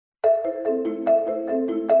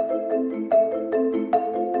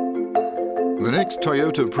The next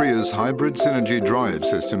Toyota Prius hybrid synergy drive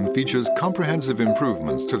system features comprehensive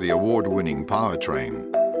improvements to the award-winning powertrain.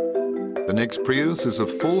 The next Prius is a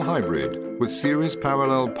full hybrid with series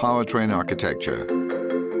parallel powertrain architecture.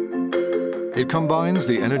 It combines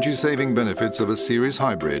the energy-saving benefits of a series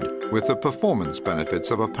hybrid with the performance benefits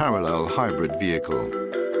of a parallel hybrid vehicle.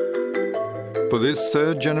 For this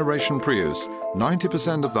third-generation Prius,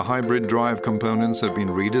 90% of the hybrid drive components have been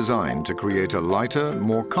redesigned to create a lighter,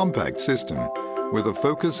 more compact system with a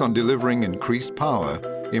focus on delivering increased power,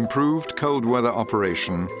 improved cold weather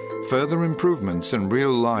operation, further improvements in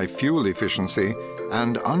real-life fuel efficiency,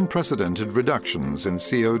 and unprecedented reductions in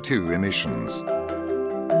CO2 emissions.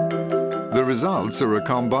 The results are a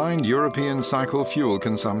combined European cycle fuel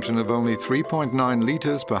consumption of only 3.9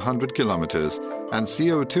 litres per 100 kilometres and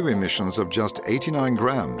CO2 emissions of just 89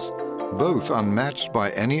 grams, both unmatched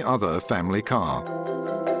by any other family car.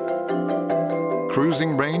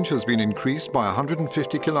 Cruising range has been increased by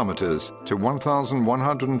 150 kilometres to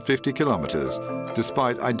 1,150 kilometres,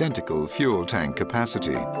 despite identical fuel tank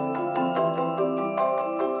capacity.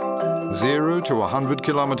 0 to 100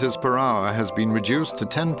 kilometers per hour has been reduced to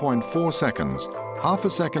 10.4 seconds, half a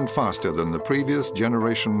second faster than the previous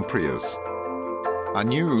generation Prius. A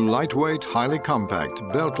new lightweight, highly compact,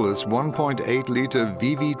 beltless 1.8-litre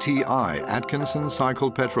VVTi Atkinson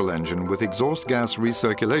cycle petrol engine with exhaust gas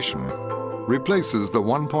recirculation replaces the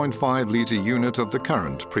 1.5-litre unit of the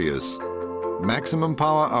current Prius. Maximum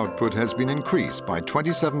power output has been increased by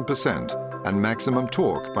 27% and maximum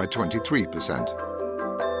torque by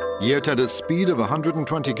 23%. Yet at a speed of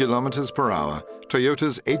 120 kilometers per hour,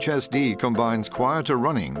 Toyota's HSD combines quieter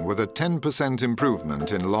running with a 10%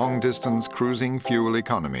 improvement in long-distance cruising fuel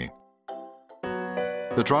economy.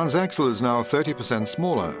 The transaxle is now 30%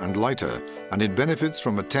 smaller and lighter, and it benefits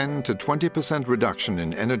from a 10 to 20% reduction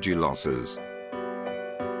in energy losses.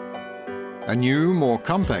 A new, more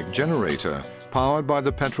compact generator, powered by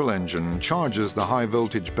the petrol engine, charges the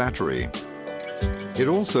high-voltage battery. It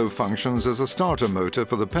also functions as a starter motor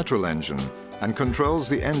for the petrol engine and controls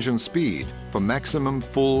the engine speed for maximum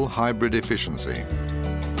full hybrid efficiency.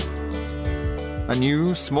 A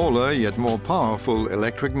new, smaller yet more powerful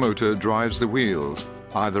electric motor drives the wheels,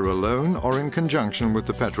 either alone or in conjunction with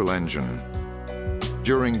the petrol engine.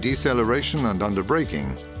 During deceleration and under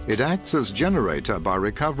braking, it acts as generator by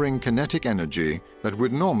recovering kinetic energy that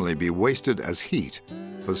would normally be wasted as heat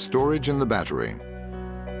for storage in the battery.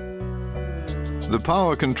 The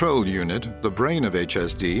power control unit, the brain of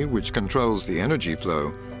HSD, which controls the energy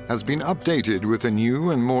flow, has been updated with a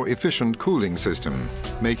new and more efficient cooling system,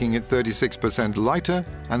 making it 36% lighter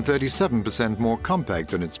and 37% more compact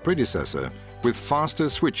than its predecessor, with faster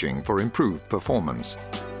switching for improved performance.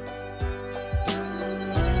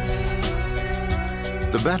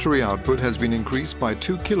 The battery output has been increased by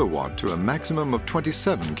 2 kilowatt to a maximum of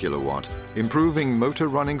 27 kilowatt, improving motor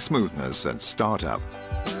running smoothness at startup.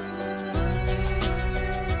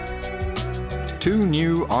 Two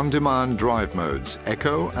new on-demand drive modes,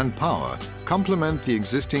 Eco and Power, complement the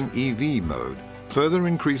existing EV mode, further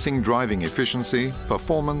increasing driving efficiency,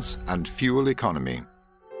 performance, and fuel economy.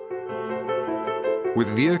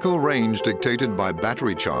 With vehicle range dictated by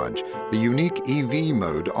battery charge, the unique EV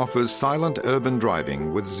mode offers silent urban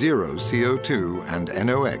driving with zero CO2 and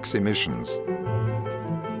NOx emissions.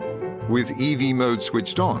 With EV mode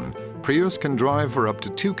switched on, Prius can drive for up to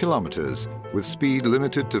 2 kilometers with speed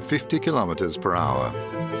limited to 50 kilometers per hour.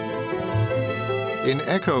 In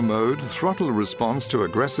Eco mode, throttle response to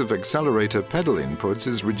aggressive accelerator pedal inputs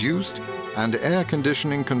is reduced and air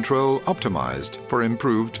conditioning control optimized for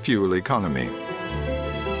improved fuel economy.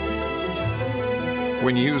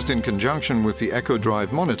 When used in conjunction with the Eco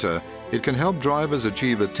Drive monitor, it can help drivers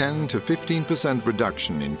achieve a 10 to 15%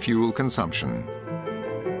 reduction in fuel consumption.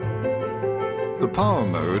 The Power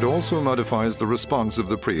mode also modifies the response of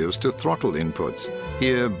the Prius to throttle inputs,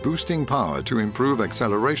 here boosting power to improve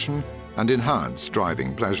acceleration and enhance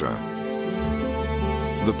driving pleasure.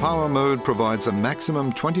 The Power mode provides a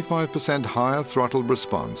maximum 25% higher throttle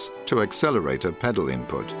response to accelerator pedal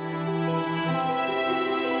input.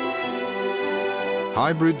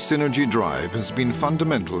 Hybrid synergy drive has been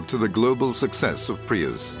fundamental to the global success of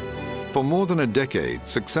Prius. For more than a decade,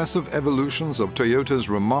 successive evolutions of Toyota's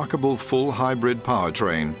remarkable full hybrid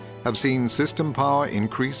powertrain have seen system power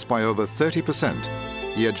increase by over 30%,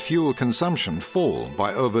 yet fuel consumption fall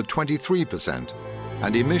by over 23%,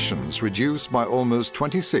 and emissions reduce by almost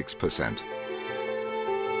 26%.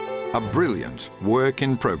 A brilliant work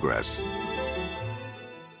in progress.